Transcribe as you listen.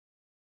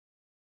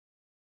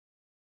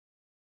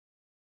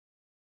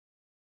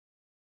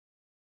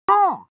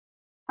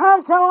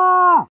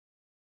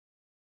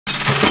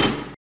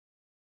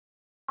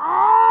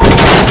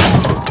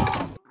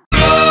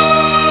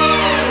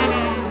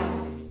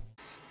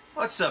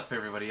What's up,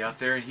 everybody out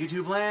there in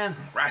YouTube land?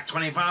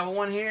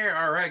 Rack2501 here.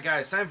 Alright,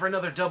 guys, time for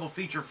another Double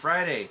Feature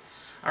Friday.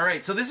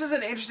 Alright, so this is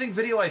an interesting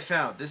video I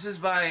found. This is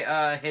by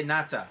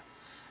Hinata,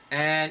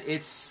 and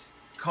it's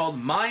called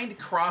Mind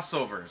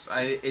Crossovers.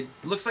 It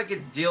looks like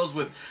it deals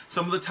with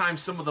some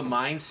of the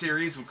Mind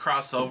series would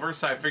cross over,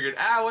 so I figured,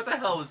 what the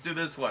hell, let's do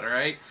this one,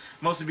 alright?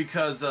 Mostly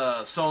because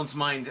Son's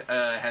mind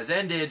has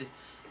ended.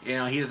 You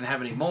know, he doesn't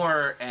have any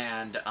more,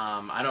 and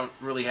I don't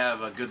really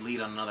have a good lead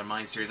on another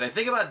Mind series. I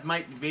think about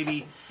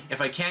maybe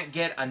if I can't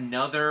get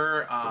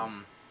another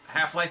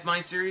Half-Life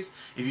Mind series,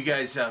 if you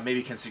guys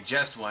maybe can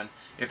suggest one,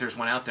 if there's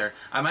one out there,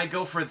 I might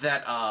go for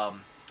that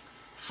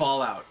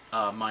Fallout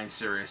Mind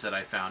series that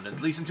I found,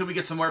 at least until we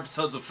get some more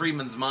episodes of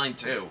Freeman's Mind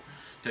 2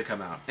 to come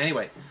out.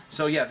 Anyway,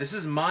 so yeah, this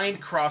is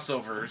Mind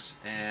Crossovers,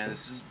 and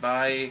this is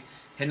by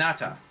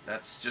Hinata.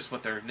 That's just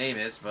what their name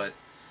is, but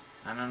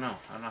I don't know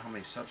how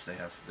many subs they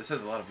have. This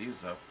has a lot of views,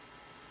 though.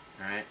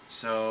 Alright,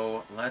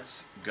 so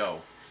let's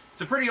go.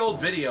 It's a pretty old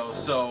video,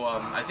 so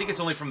I think it's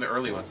only from the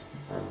early ones.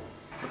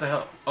 What the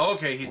hell? Oh,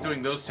 okay, he's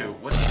doing those two.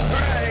 What?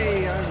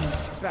 Hey,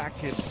 I'm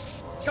back in.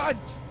 God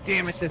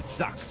damn it, this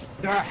sucks.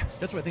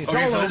 That's what I think. It's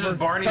okay, all so over. this is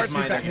Barney's Starts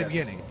mind, back I guess. at the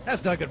beginning.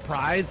 That's not a good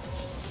prize.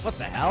 What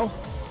the hell?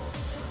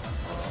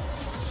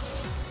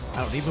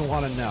 I don't even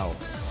want to know.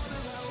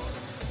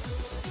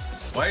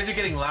 Why is it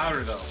getting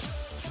louder, though?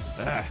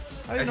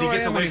 As he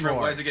gets away from it,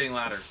 why is it getting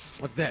louder?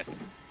 What's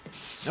this?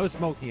 No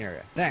smoking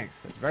area. Thanks.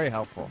 That's very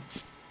helpful.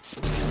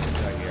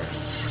 Right here.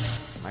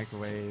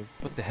 Microwave.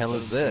 What the hell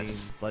is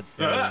this?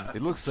 Bloodstain.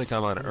 It looks like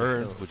I'm on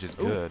Earth, which is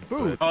good.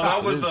 Food. But Oh, that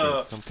what was is the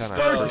this, some kind of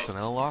bird.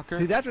 personnel locker?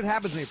 See, that's what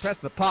happens when you press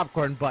the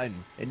popcorn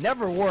button. It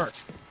never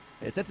works.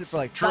 It sets it for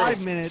like True.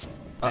 5 minutes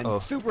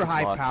and super It's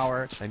high locked.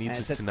 power, I need and it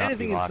this sets to not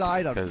anything be locked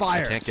inside on because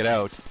fire. I can't get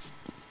out.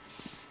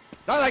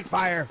 I like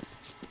fire.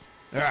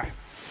 This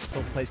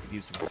whole place could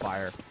use some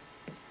fire.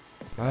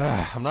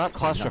 I'm not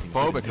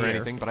claustrophobic here. or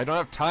anything, but I don't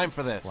have time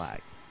for this. Flag.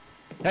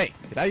 Hey,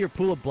 get out of your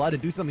pool of blood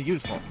and do something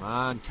useful. Come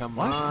on, come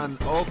What? on,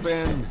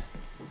 open.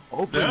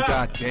 Open,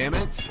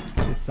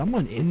 goddammit. Is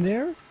someone in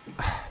there?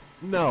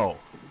 No.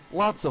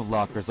 Lots of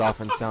lockers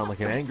often sound like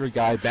an angry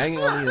guy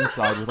banging on the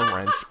inside with a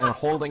wrench and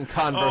holding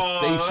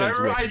conversations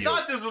with I you.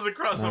 thought this was a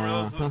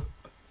crossover.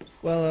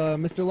 Well,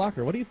 Mr.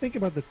 Locker, what do you think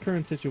about this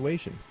current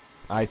situation?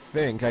 I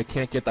think I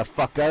can't get the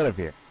fuck out of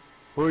here.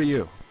 Who are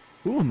you?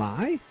 Who am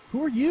I?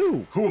 Who are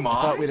you? Who am I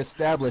thought we'd I?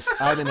 established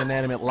I'm an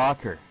inanimate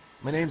locker.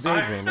 My name's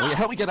Adrian. Will you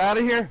help me get out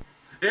of here?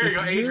 There you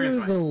go, If Adrian's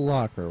you're the mind.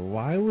 Locker,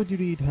 why would you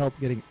need help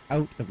getting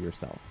out of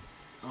yourself?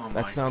 Oh my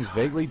That sounds God.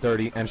 vaguely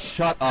dirty, and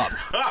shut up.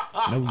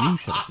 No, you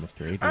shut up,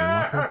 Mr. Adrian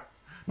Locker.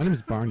 My name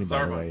is Barney, by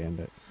Sorry, the way,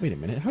 and wait a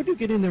minute. How'd you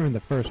get in there in the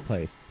first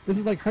place? This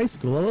is like high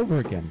school all over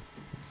again.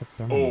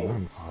 Except I'm on the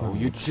wrong Oh, side.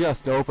 you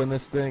just opened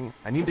this thing?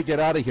 I need to get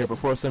out of here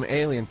before some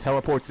alien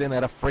teleports in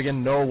out of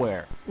friggin'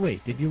 nowhere.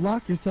 Wait, did you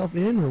lock yourself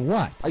in or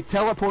what? I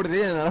teleported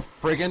in out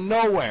of friggin'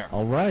 nowhere.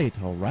 All right.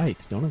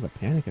 Don't have a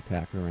panic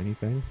attack or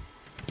anything.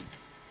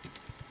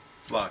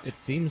 It's locked. It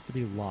seems to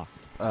be locked.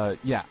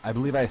 Yeah, I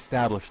believe I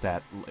established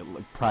that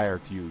prior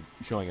to you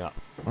showing up.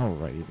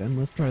 Alrighty then,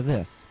 let's try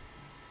this.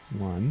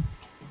 1,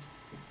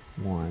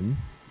 1,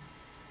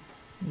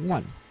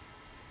 1.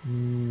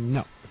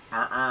 No.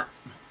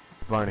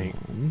 Barney,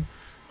 1,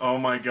 Oh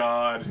my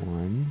God.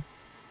 1,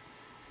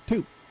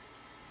 2.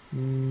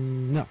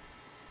 No.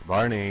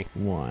 Barney.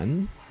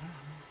 1,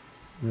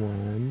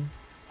 1,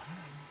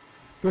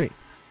 3.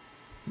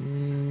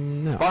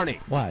 No. Barney.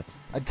 What?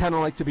 I'd kind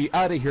of like to be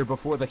out of here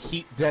before the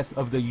heat death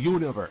of the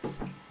universe.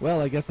 Well,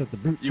 I guess that the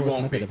brute You force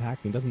won't method be. of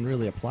hacking doesn't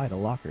really apply to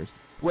lockers.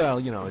 Well,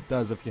 you know, it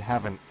does if you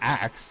have an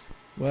axe.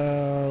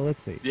 Well,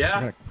 let's see. Yeah?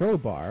 I got a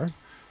crowbar,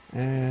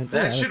 and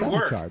That a should satchel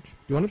work. charge. Do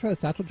you want to try the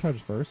satchel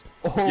charge first?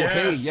 Oh,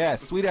 hey, Yes. yeah,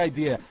 sweet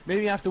idea.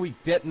 Maybe after we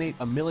detonate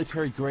a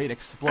military-grade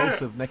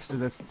explosive next to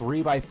this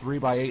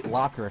 3x3x8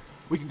 locker,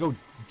 we can go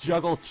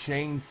juggle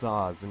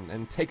chainsaws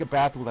and take a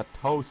bath with a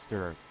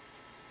toaster.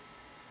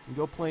 And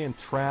go play in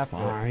traffic.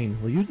 Fine.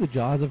 We'll use the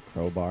jaws of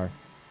crowbar.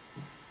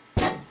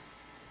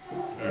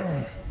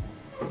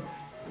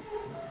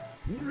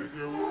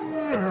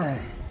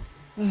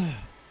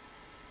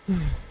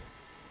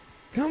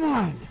 Come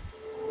on.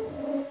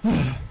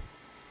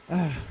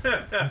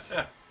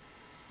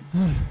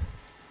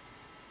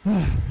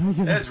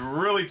 That's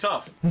really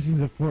tough. This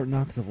is a Fort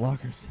Knox of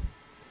lockers.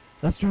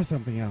 Let's try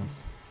something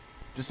else.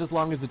 Just as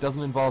long as it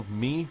doesn't involve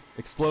me,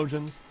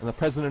 explosions, and the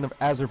president of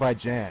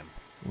Azerbaijan.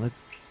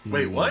 Let's see.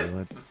 Wait, what?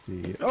 Let's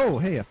see. Oh,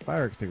 hey, a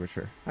fire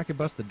extinguisher. I could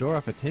bust the door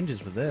off its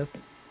hinges with this.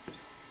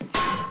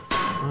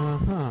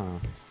 Uh-huh.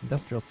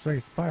 Industrial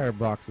strength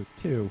fireboxes,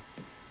 too.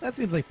 That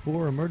seems like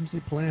poor emergency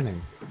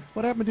planning.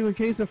 What happened to in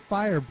case of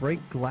fire break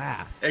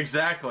glass?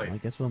 Exactly. Well, I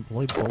guess we'll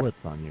employ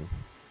bullets on you.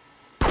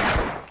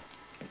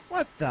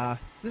 What the?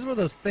 Is this one of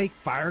those fake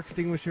fire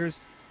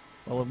extinguishers?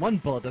 Well, when one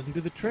bullet doesn't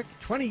do the trick,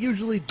 20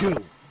 usually do.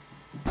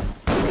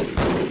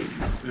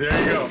 There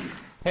you go.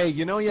 Hey,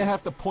 you know you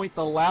have to point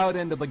the loud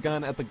end of the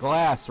gun at the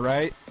glass,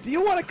 right? Do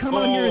you want to come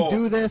out here and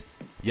do this?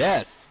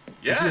 Yes.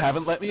 Yes. But you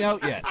haven't let me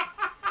out yet.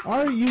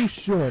 Are you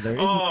sure there isn't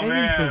Oh anything in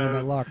that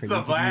man, locker the you can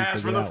use blast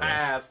to from get the out with?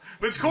 past.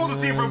 But it's cool to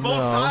see from both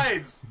No.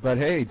 sides. But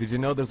hey, did you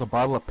know there's a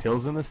bottle of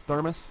pills in this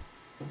thermos?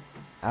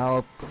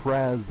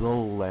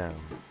 Alprazolam.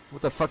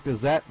 What the fuck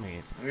does that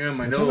mean? Yeah,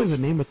 my It's only the nose.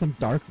 name of some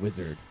dark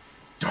wizard.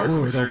 Dark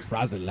Lord wizard.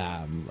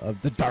 Alprazolam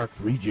of the dark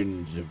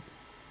regions of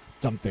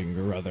something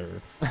or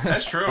other.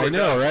 That's true. I it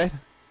know, does. right?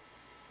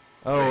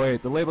 Oh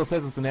wait, the label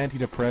says it's an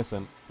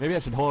antidepressant. Maybe I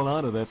should hold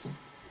on to this.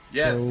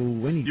 Yes. So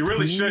when You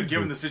really should, tease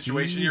given or the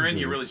situation you're in,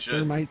 tease you or really should.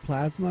 Thermite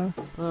plasma?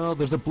 Oh,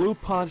 there's a blue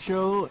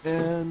poncho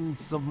and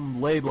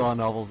some Laidlaw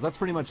novels. That's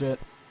pretty much it.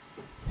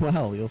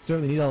 Well, you'll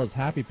certainly need all those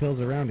happy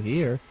pills around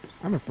here.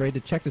 I'm afraid to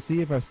check to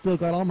see if I've still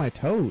got all my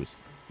toes.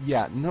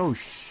 Yeah, no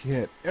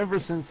shit. Ever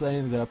since I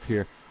ended up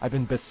here, I've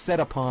been beset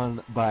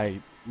upon by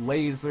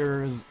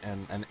lasers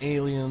and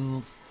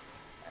aliens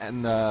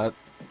and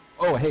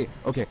oh hey,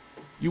 okay.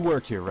 You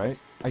work here, right?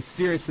 I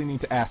seriously need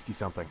to ask you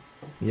something.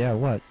 Yeah,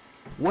 what?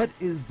 What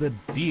is the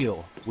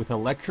deal with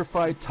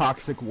electrified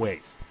toxic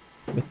waste?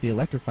 With the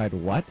electrified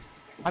what?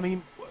 I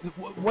mean,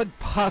 what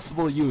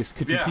possible use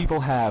could you Yeah,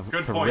 people have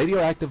good for point.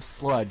 radioactive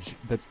sludge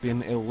that's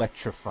been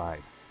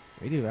electrified?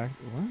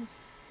 Radioactive what?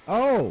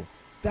 Oh,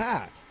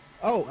 that.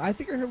 Oh, I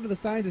think I heard one of the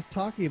scientists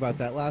talking about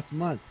that last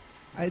month.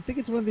 I think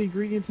it's one of the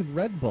ingredients in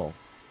Red Bull.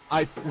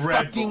 I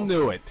Red fucking Bull.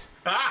 knew it.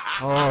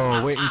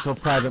 Oh, wait until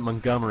Private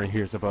Montgomery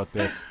hears about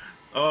this.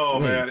 Oh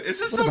Wait, man, it's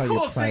just what so about cool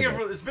your seeing it.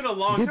 private? It's been a You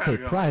long did time say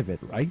ago. private,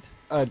 right?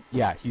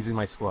 Yeah, he's in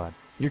my squad.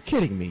 You're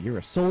kidding me. You're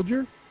a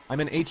soldier? I'm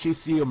an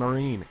HEC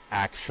Marine,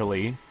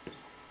 actually.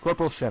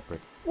 Corporal Shepard.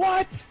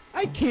 What?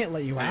 I can't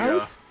let you There you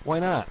out. go. Why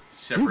not? You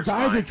Shepard's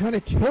guys are fine. trying to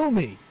kill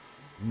me.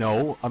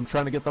 No, I'm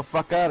trying to get the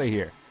fuck out of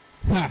here.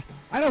 Ha!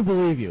 I don't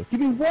believe you.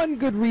 Give me one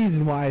good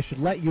reason why I should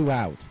let you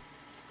out.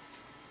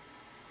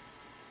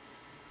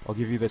 I'll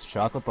give you this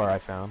chocolate bar I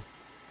found.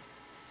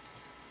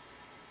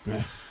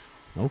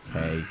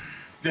 Okay.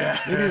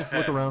 Maybe just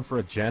look around for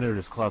a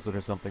janitor's closet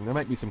or something. There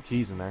might be some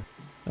keys in there.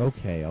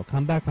 Okay, I'll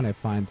come back when I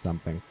find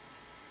something.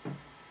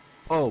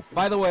 Oh,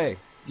 by the way,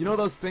 you know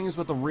those things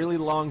with the really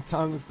long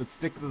tongues that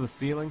stick to the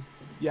ceiling?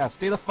 Yeah,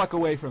 stay the fuck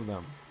away from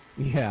them.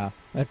 Yeah,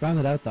 I found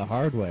it out the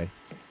hard way.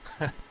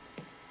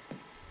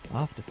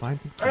 Off to find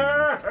some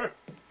keys.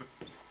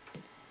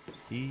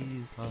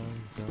 Keys.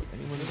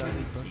 Anyone got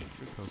any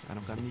keys? I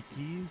don't got any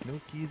keys. No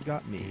keys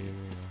got me.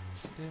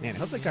 Man, I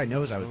hope that guy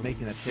knows I was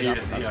making that shit up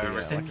Yeah, about yeah, I the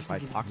remember.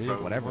 electrified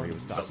toxic whatever he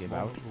was talking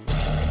about.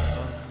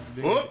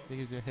 Whoop.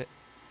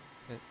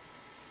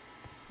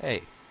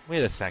 Hey,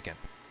 wait a second.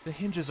 The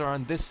hinges are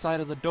on this side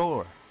of the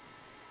door.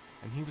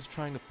 And he was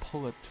trying to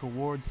pull it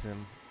towards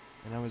him,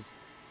 and I was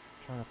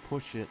trying to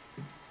push it.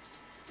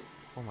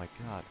 Oh my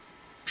god.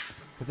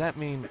 Could that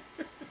mean...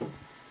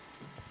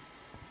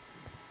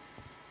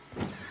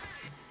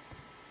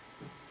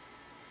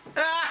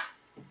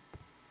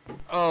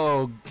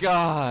 Oh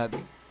god.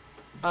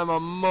 I'm a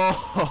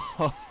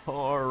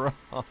moron.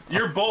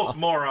 You're both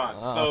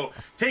morons, so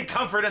take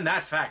comfort in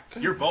that fact.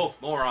 You're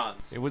both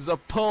morons. It was a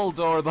pull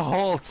door the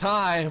whole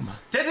time.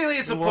 Technically,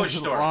 it's a It push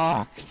wasn't door.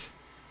 locked.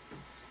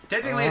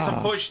 Technically, it's a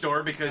push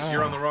door because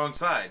you're on the wrong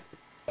side.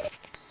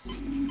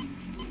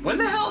 When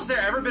the hell has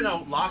there ever been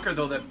a locker,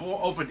 though, that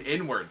opened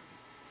inward?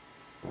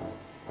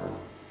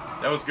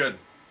 That was good.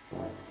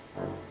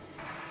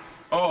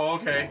 Oh,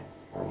 okay.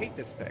 Hate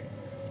this thing.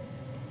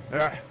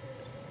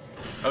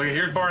 Okay,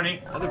 here's Barney.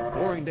 Another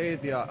boring day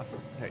at the office.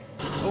 Hey,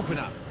 open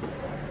up.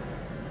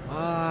 Come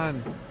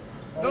on.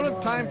 Don't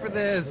have time for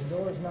this. The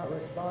door's not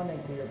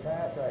responding to your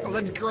pass ID. Oh,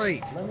 that's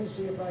great. Let me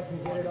see if I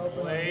can get it open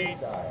on this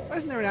side. Why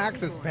isn't there an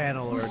access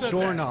panel or a said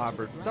doorknob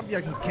or something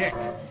I can kick?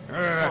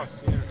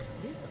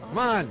 This Come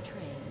on.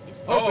 train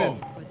is Oh.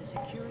 provided for the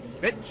security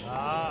of Bitch. the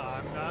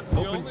I'm not the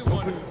only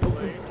one who's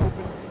late.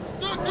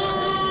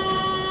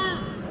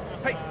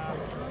 Hey,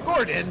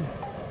 Gordon.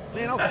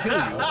 Man, I'll kill you.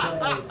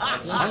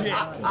 Shit.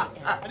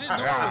 I didn't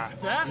know it was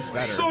that Better.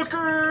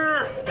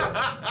 Sucker!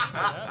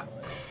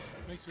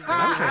 Makes me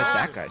I'm trying to get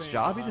that nervous guy's saying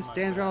job. it He just on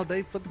stands my around all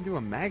day flipping through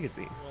a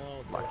magazine.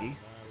 Well, it Lucky. doesn't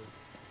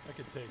matter. I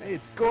could take Hey, it.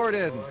 it's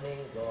Gordon.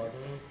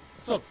 Gordon.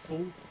 What's up,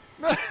 fool?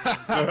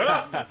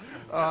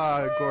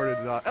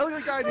 Gordon's look at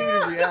the guy didn't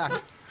even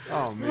react.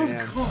 Oh,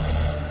 man.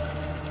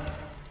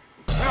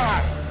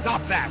 Ah,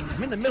 stop that.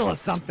 I'm in the middle of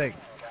something.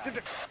 What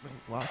the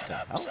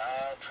hell?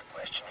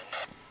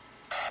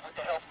 What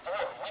the hell for?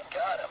 We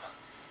got him.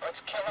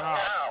 Let's kill him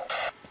now.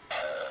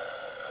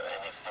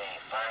 And if they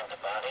find the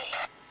body?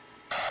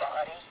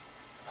 Body?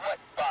 What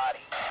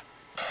body?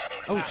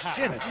 Oh,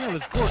 shit. I think it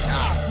was Gordon.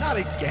 Ah, not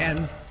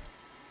again.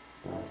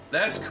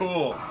 That's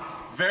cool.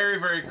 Very,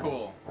 very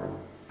cool.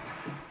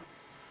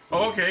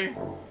 Okay.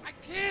 I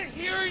can't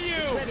hear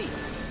you!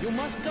 You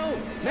must go.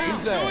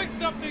 Who's that? Doing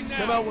something now!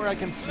 Come out where I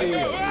can see you.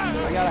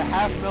 I got a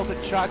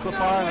half-melted chocolate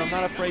bar and I'm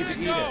not afraid to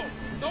eat it.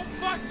 Don't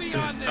fight! Lock me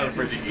on I'm this.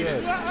 afraid to eat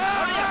it.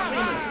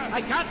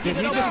 I can't Did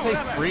get he it just say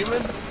open.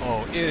 Freeman?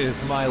 Oh, it is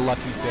my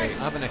lucky day.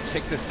 I'm gonna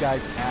kick this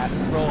guy's ass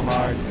so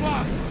hard.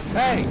 Fuck.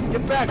 Hey,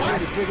 get back here,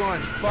 you big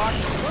orange fuck.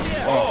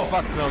 Oh,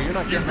 fuck no, you're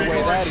not You getting big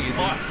away that orange easy.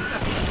 fuck.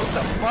 What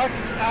the fuck?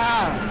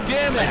 Ah,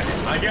 damn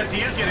it. I guess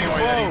he is getting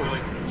away that Whoa,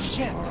 easily.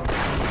 shit.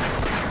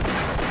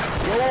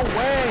 Go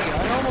away.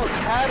 I almost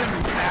had him,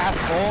 you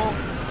asshole.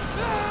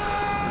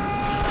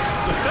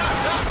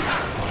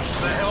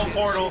 The hell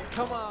portal.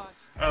 Come on.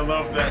 I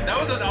love that. That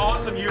was an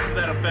awesome use of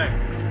that effect.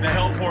 The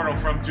hell portal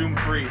from Doom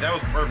 3. That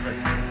was perfect.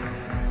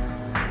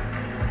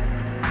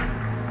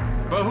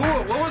 But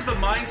what was the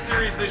Mind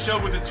series they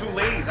showed with the two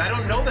ladies? I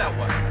don't know that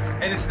one.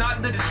 And it's not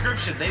in the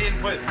description. They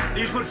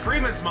just put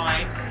Freeman's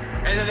Mind,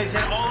 and then they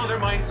said all other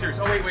Mind series.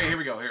 Oh, wait, here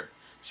we go. Here.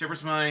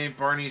 Shepard's Mind,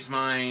 Barney's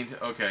Mind.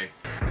 Okay.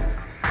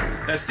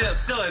 That's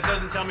still, it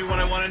doesn't tell me what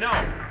I want to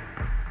know.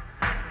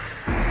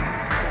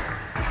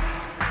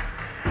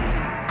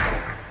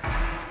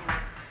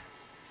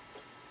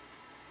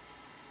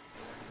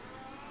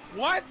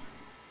 What?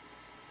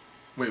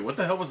 Wait, what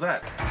the hell was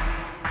that?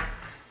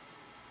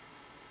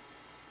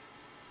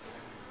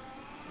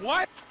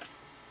 What?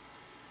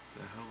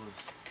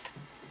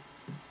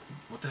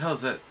 What the hell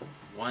is that?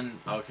 One.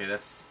 Okay,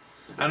 that's.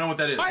 I don't know what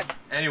that is. What?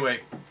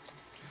 Anyway,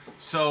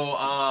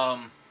 so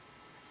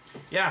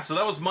yeah, so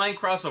that was Mind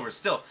crossover.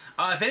 Still,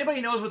 if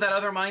anybody knows what that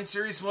other Mind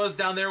series was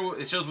down there,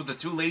 it shows with the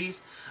two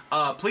ladies.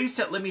 Please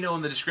let me know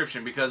in the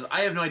description because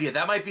I have no idea.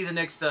 That might be the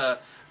next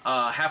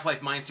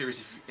Half-Life Mind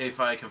series if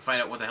I can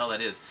find out what the hell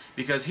that is.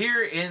 Because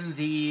here in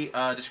the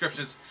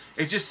descriptions,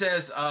 it just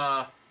says.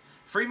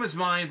 Freeman's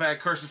Mind by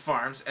Accursed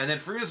Farms, and then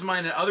Freeman's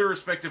Mind and other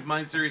respective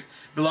Mind series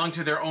belong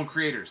to their own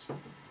creators.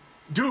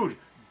 Dude,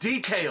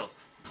 details,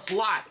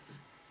 plot,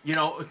 you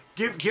know,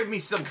 give me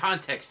some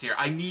context here.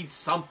 I need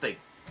something.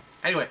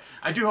 Anyway,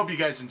 I do hope you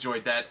guys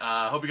enjoyed that.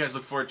 Hope you guys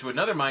look forward to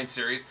another Mind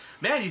series.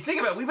 Man, you think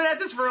about it, we've been at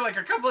this for like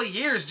a couple of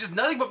years, just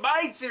nothing but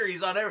Mind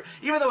series on every,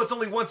 even though it's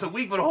only once a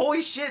week, but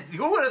holy shit,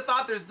 who would have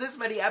thought there's this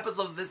many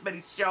episodes, this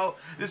many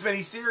this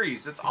many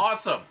series? It's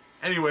awesome.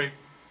 Anyway,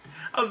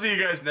 I'll see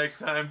you guys next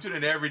time. Tune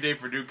in every day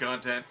for new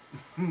content.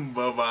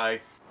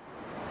 Bye-bye.